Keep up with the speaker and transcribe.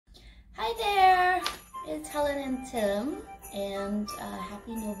Hi there, it's Helen and Tim, and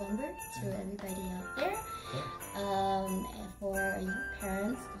happy November to everybody out there. For you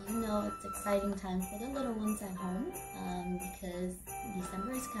parents, you know it's exciting time for the little ones at home because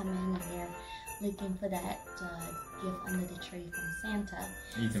December is coming and they're looking for that gift under the tree from Santa.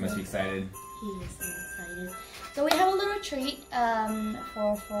 Ethan must be excited. He is so excited. So we have a little treat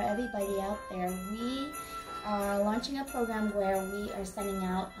for everybody out there. We are launching a program where we are sending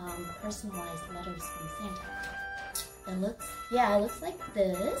out personalized letters from Santa. It looks like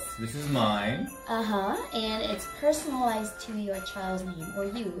this. This is mine. And it's personalized to your child's name, or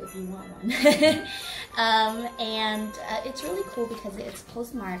you if you want one. It's really cool because it's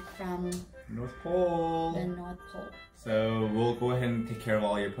postmarked from North Pole. The North Pole. So we'll go ahead and take care of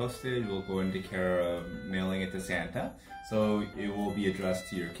all your postage. We'll go and take care of mailing it to Santa. So it will be addressed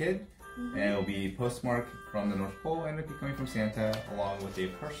to your kid. And it will be postmarked from the North Pole, and it will be coming from Santa along with a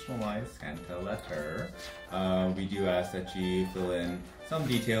personalized Santa letter. We do ask that you fill in some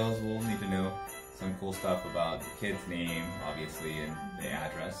details. We'll need to know some cool stuff about the kid's name, obviously, and the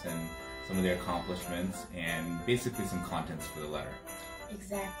address, and some of their accomplishments, and basically some contents for the letter.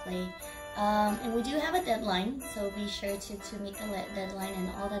 Exactly. And we do have a deadline, so be sure to meet the deadline, and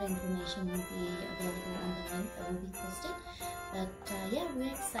all that information will be available on the link that will be posted. But yeah, we're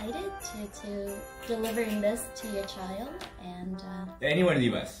excited to delivering this to your child, and anyone in the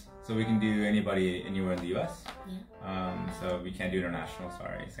U.S. So we can do anybody anywhere in the U.S. Yeah. So we can't do international.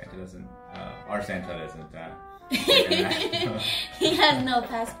 Sorry, Santa doesn't. Our Santa doesn't. He has no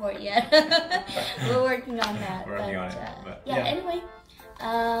passport yet. We're working on that. Working on it. But, yeah. Anyway,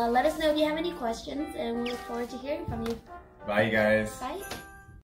 let us know if you have any questions, and we look forward to hearing from you. Bye, guys. Bye.